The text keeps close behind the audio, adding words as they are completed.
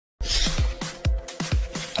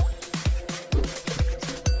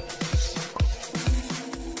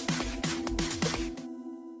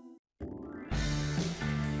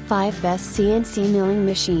5 Best CNC Milling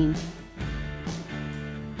Machine.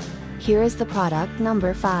 Here is the product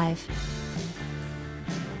number 5.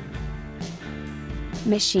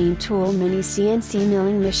 Machine Tool Mini CNC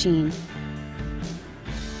Milling Machine.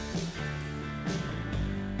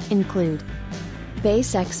 Include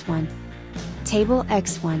Base X1, Table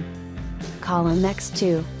X1, Column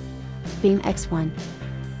X2, Beam X1,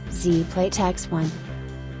 Z-Plate X1.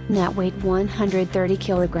 Net weight 130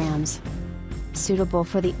 kilograms. Suitable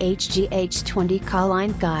for the HGH20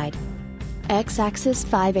 Coolant guide. X-axis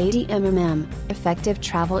 580 mm, effective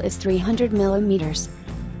travel is 300 mm.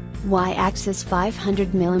 Y-axis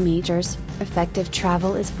 500 mm, effective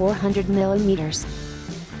travel is 400 mm.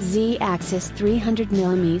 Z-axis 300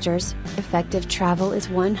 mm, effective travel is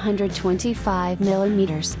 125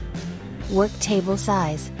 mm. Work table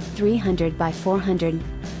size, 300 by 400.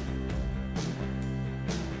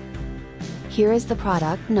 Here is the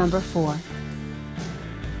product number 4.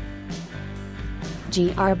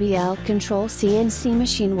 GRBL Control CNC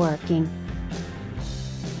Machine Working.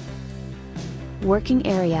 Working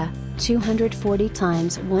area, 240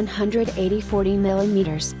 x 180 40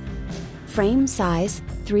 mm. Frame size,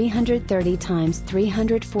 330 x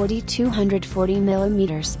 340 240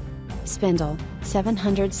 mm. Spindle,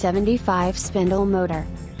 775 spindle motor.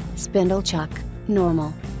 Spindle chuck,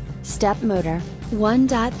 normal. Step motor,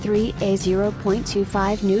 1.3A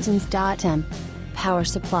 0.25 newtons. Power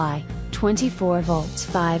supply, 24 volts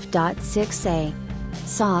 5.6A.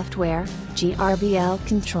 Software, GRBL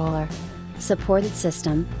controller. Supported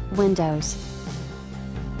system, Windows.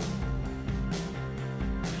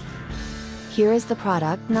 Here is the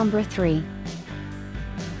product number 3.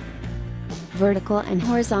 Vertical and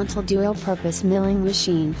horizontal dual-purpose milling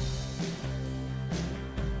machine.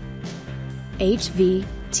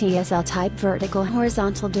 HV/TSL type vertical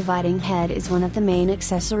horizontal dividing head is one of the main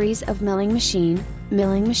accessories of milling machine.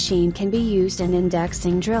 Milling machine can be used in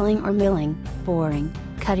indexing, drilling or milling, boring,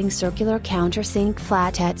 cutting circular countersink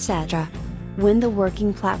flat etc. When the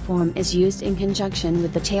working platform is used in conjunction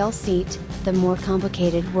with the tail seat, the more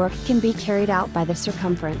complicated work can be carried out by the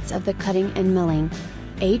circumference of the cutting and milling.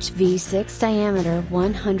 HV6 diameter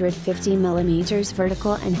 150 mm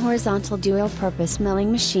vertical and horizontal dual-purpose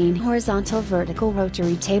milling machine. Horizontal vertical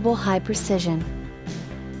rotary table, high precision.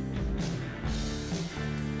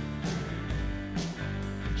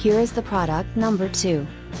 Here is the product number 2.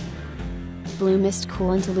 Blue Mist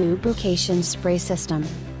Coolant Lubrication Spray System.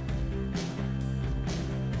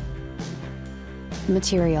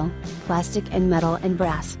 Material, plastic and metal and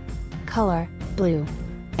brass. Color, blue.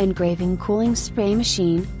 Engraving cooling spray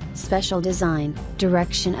machine, special design,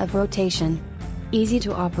 direction of rotation. Easy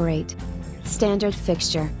to operate. Standard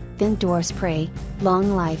fixture, thin door spray,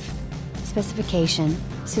 long life. Specification,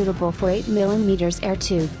 suitable for 8 mm air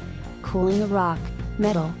tube. Cooling rock,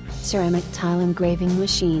 metal, ceramic tile engraving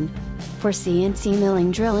machine. For CNC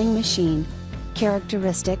milling drilling machine.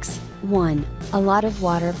 Characteristics, 1. A lot of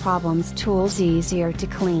water problems, tools easier to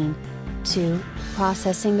clean. 2.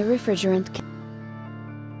 Processing the refrigerant.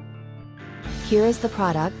 Here is the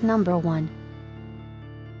product number 1.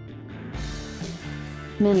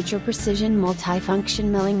 Miniature Precision Multifunction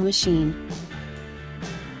Milling Machine.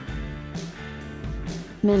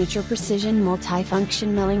 Miniature Precision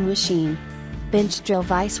Multifunction Milling Machine. Bench drill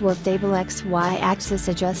vise worktable XY axis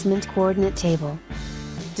adjustment coordinate table.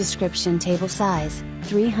 Description: table size,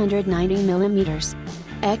 390 mm.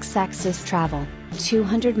 X-axis travel,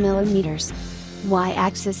 200 mm.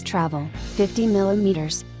 Y-axis travel, 50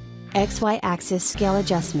 mm. XY axis scale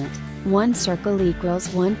adjustment, 1 circle equals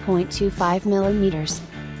 1.25 mm.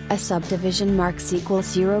 A subdivision marks equals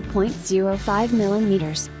 0.05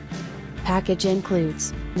 mm. Package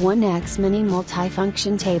includes 1X mini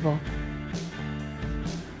multifunction table.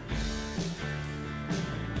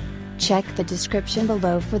 Check the description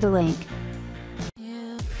below for the link.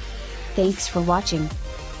 Thanks for watching.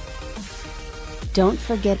 Don't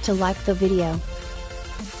forget to like the video.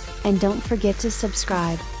 And don't forget to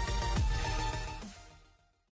subscribe.